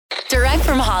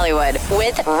from Hollywood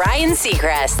with Ryan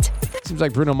Seacrest. Seems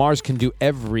like Bruno Mars can do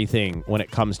everything when it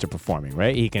comes to performing,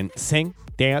 right? He can sing,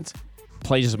 dance,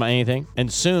 play just about anything, and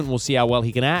soon we'll see how well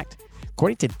he can act.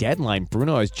 According to Deadline,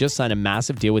 Bruno has just signed a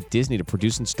massive deal with Disney to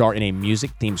produce and star in a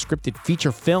music-themed scripted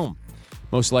feature film.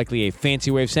 Most likely a fancy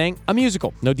way of saying a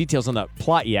musical. No details on the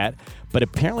plot yet, but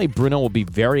apparently Bruno will be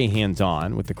very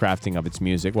hands-on with the crafting of its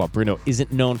music. While Bruno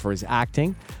isn't known for his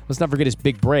acting, let's not forget his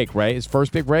big break, right? His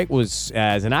first big break was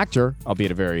as an actor,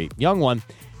 albeit a very young one.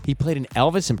 He played an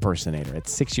Elvis impersonator at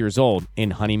 6 years old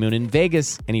in Honeymoon in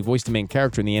Vegas, and he voiced the main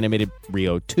character in the animated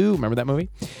Rio 2. Remember that movie?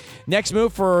 Next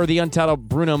move for the untitled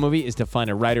Bruno movie is to find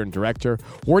a writer and director.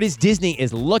 Word is Disney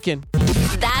is looking.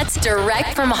 That's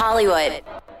direct from Hollywood.